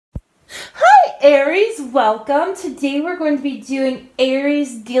Aries, welcome. Today we're going to be doing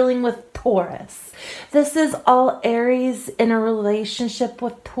Aries dealing with Taurus. This is all Aries in a relationship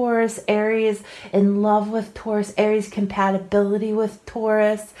with Taurus, Aries in love with Taurus, Aries compatibility with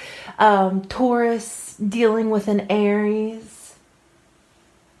Taurus, Taurus dealing with an Aries.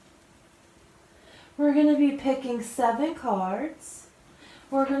 We're going to be picking 7 cards.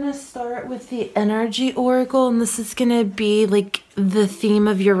 We're going to start with the energy oracle, and this is going to be like the theme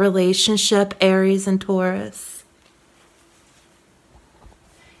of your relationship, Aries and Taurus.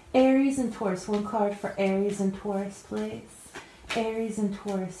 Aries and Taurus, 1 card for Aries and Taurus, please. Aries and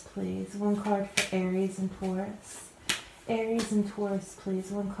Taurus, please. 1 card for Aries and Taurus. Aries and Taurus,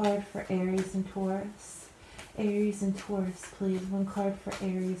 please. 1 card for Aries and Taurus. Aries and Taurus, please. 1 card for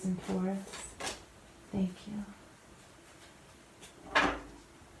Aries and Taurus. Thank you.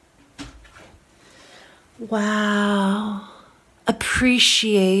 Wow.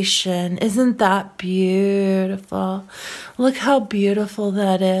 Appreciation. Isn't that beautiful? Look how beautiful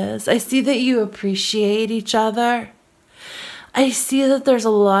that is. I see that you appreciate each other. I see that there's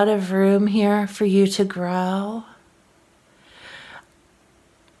a lot of room here for you to grow.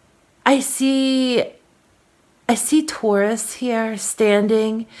 I see Taurus here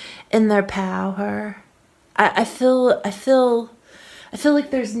standing in their power. I feel like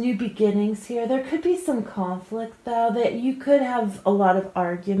there's new beginnings here. There could be some conflict, though, that you could have a lot of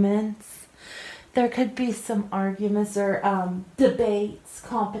arguments. There could be some arguments or debates,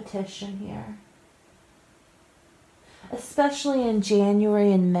 competition here. Especially in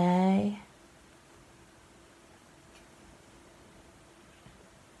January and May.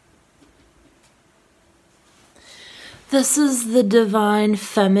 This is the divine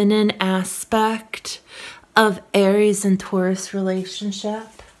feminine aspect of Aries and Taurus relationship.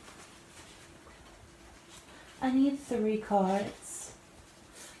 I need 3 cards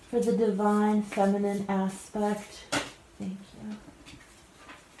for the divine feminine aspect. Thank you.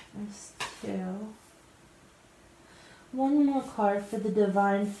 There's 2. 1 more card for the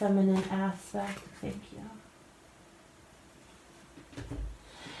divine feminine aspect. Thank you.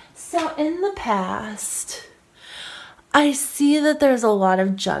 So in the past, I see that there's a lot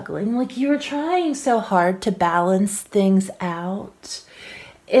of juggling. Like you were trying so hard to balance things out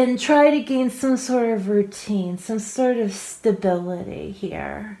and try to gain some sort of routine, some sort of stability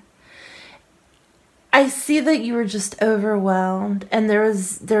here. I see that you were just overwhelmed and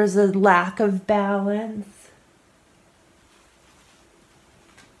there's a lack of balance.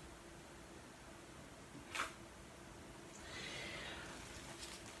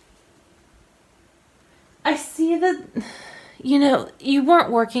 I see that, you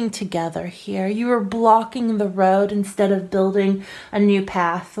weren't working together here. You were blocking the road instead of building a new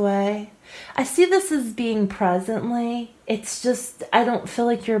pathway. I see this as being presently. It's just, I don't feel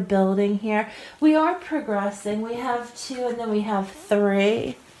like you're building here. We are progressing. We have 2 and then we have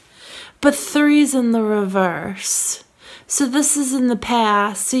 3. But 3's in the reverse. So this is in the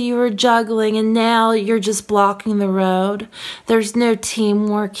past. So you were juggling and now you're just blocking the road. There's no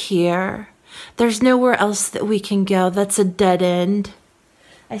teamwork here. There's nowhere else that we can go. That's a dead end.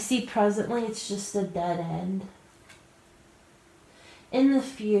 I see presently it's just a dead end. In the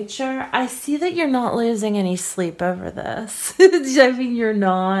future, I see that you're not losing any sleep over this. I mean, you're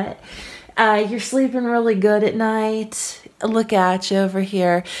not. You're sleeping really good at night. Look at you over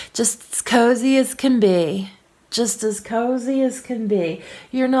here. Just as cozy as can be. Just as cozy as can be.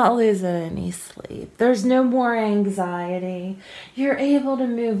 You're not losing any sleep. There's no more anxiety. You're able to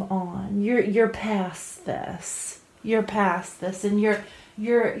move on. You're past this. You're past this, and you're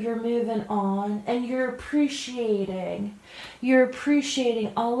moving on, and you're appreciating. You're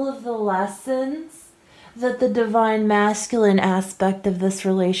appreciating all of the lessons that the divine masculine aspect of this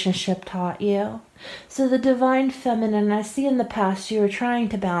relationship taught you. So the divine feminine, I see in the past you were trying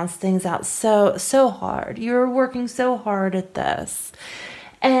to balance things out so hard. You were working so hard at this.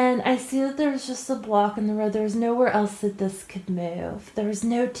 And I see that there's just a block in the road. There's nowhere else that this could move. There was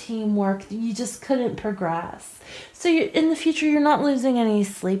no teamwork. You just couldn't progress. So in the future, you're not losing any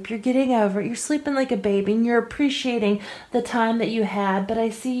sleep. You're getting over it. You're sleeping like a baby, and you're appreciating the time that you had. But I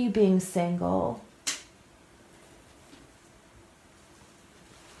see you being single.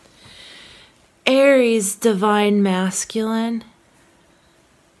 Aries, divine masculine.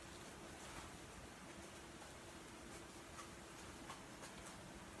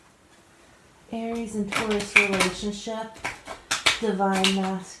 Aries and Taurus relationship, divine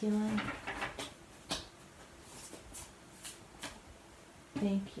masculine.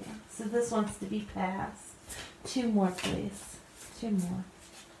 Thank you. So this wants to be passed. 2 more, please. 2 more.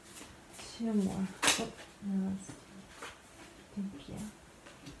 2 more. Oh, no, that's 2. Thank you.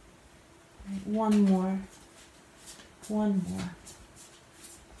 Right. One more. I'm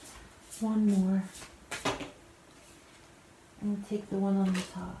going to take the one on the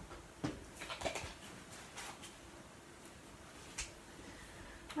top.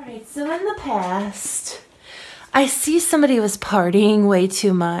 Alright, so in the past, I see somebody was partying way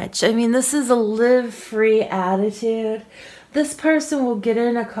too much. I mean, this is a live free attitude. This person will get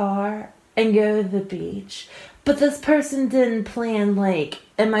in a car and go to the beach. But this person didn't plan, like,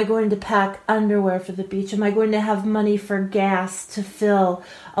 am I going to pack underwear for the beach? Am I going to have money for gas to fill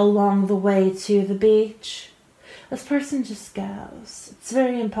along the way to the beach? This person just goes. It's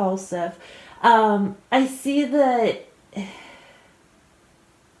very impulsive. I see that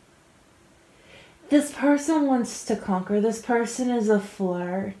this person wants to conquer. This person is a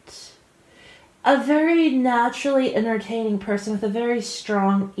flirt. A very naturally entertaining person with a very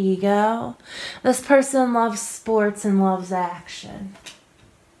strong ego. This person loves sports and loves action.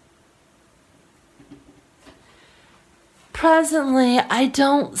 Presently, I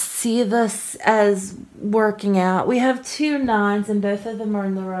don't see this as working out. We have 2 9s and both of them are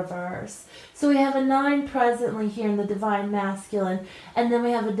in the reverse. So we have a 9 presently here in the divine masculine, and then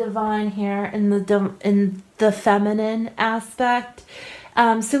we have a divine here in the feminine aspect.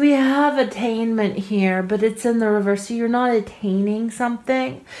 So we have attainment here, but it's in the reverse. So you're not attaining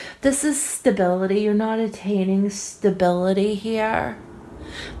something. This is stability. You're not attaining stability here.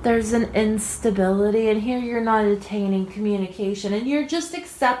 There's an instability, and here you're not attaining communication, and you're just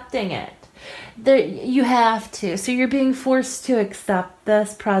accepting it. You have to. So you're being forced to accept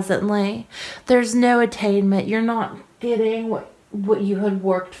this presently. There's no attainment. You're not getting what you had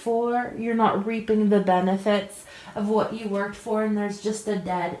worked for. You're not reaping the benefits of what you worked for, and there's just a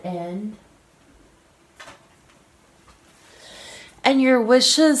dead end. And your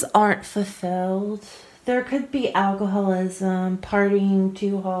wishes aren't fulfilled. There could be alcoholism, partying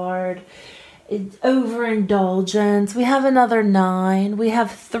too hard, overindulgence. We have another 9. We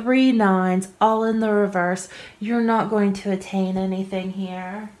have 3 9s, all in the reverse. You're not going to attain anything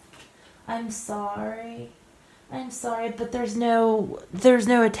here. I'm sorry, but there's no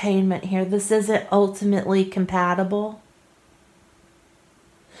attainment here. This isn't ultimately compatible.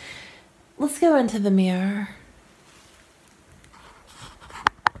 Let's go into the mirror.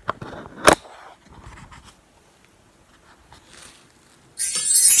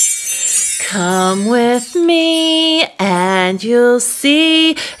 Come with me and you'll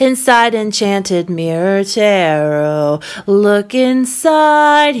see inside Enchanted Mirror Tarot. Look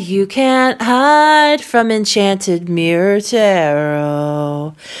inside, you can't hide from Enchanted Mirror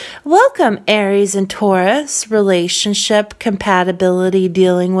Tarot. Welcome, Aries and Taurus, relationship, compatibility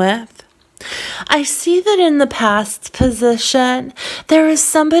dealing with. I see that in the past position, there is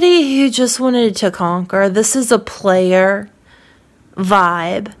somebody who just wanted to conquer. This is a player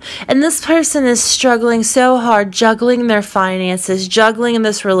vibe, and this person is struggling so hard, juggling their finances, juggling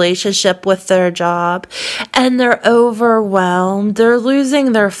this relationship with their job, and they're overwhelmed. They're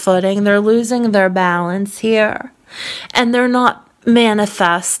losing their footing. They're losing their balance here, and they're not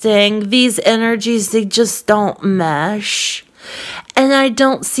manifesting. These energies, they just don't mesh. And I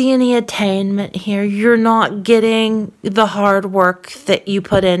don't see any attainment here. You're not getting the hard work that you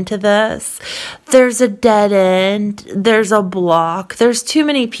put into this. There's a dead end. There's a block. There's too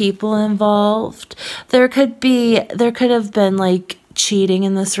many people involved. There could have been like cheating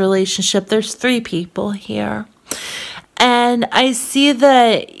in this relationship. There's 3 people here. And I see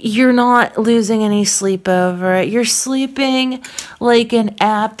that you're not losing any sleep over it. You're sleeping like an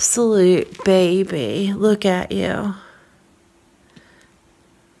absolute baby. Look at you.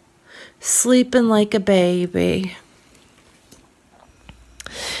 Sleeping like a baby.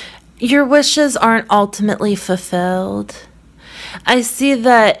 Your wishes aren't ultimately fulfilled. I see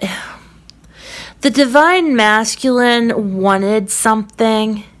that the divine masculine wanted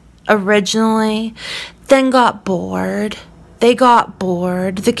something originally, then got bored. They got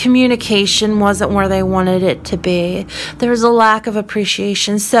bored. The communication wasn't where they wanted it to be. There was a lack of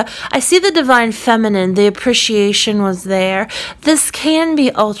appreciation. So I see the divine feminine. The appreciation was there. This can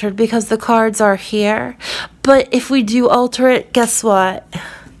be altered because the cards are here. But if we do alter it, guess what?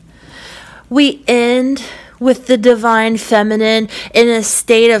 We end with the divine feminine in a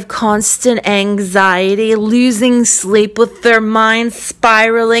state of constant anxiety, losing sleep, with their minds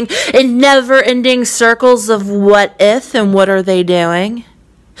spiraling in never-ending circles of what if and what are they doing.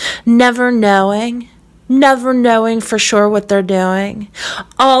 Never knowing for sure what they're doing.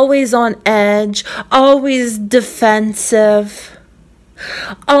 Always on edge, always defensive,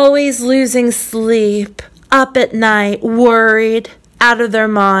 always losing sleep, up at night, worried, out of their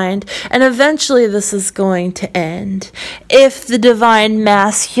mind, and eventually this is going to end if the divine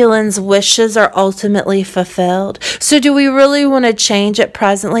masculine's wishes are ultimately fulfilled. So do we really want to change it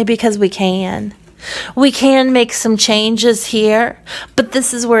presently? Because we can. We can make some changes here, but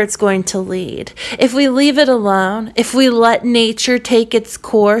this is where it's going to lead. If we leave it alone, if we let nature take its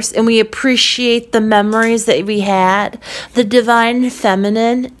course and we appreciate the memories that we had, the divine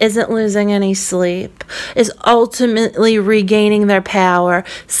feminine isn't losing any sleep, is ultimately regaining their power,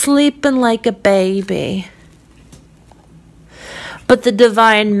 sleeping like a baby. But the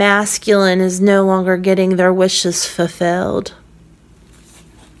divine masculine is no longer getting their wishes fulfilled.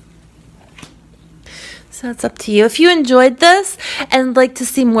 So it's up to you. If you enjoyed this and would like to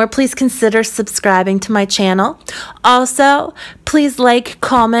see more, please consider subscribing to my channel. Also, please like,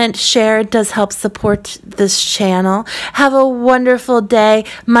 comment, share. It does help support this channel. Have a wonderful day.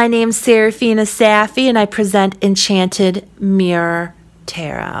 My name's Serafina Safi, and I present Enchanted Mirror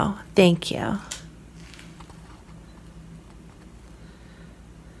Tarot. Thank you.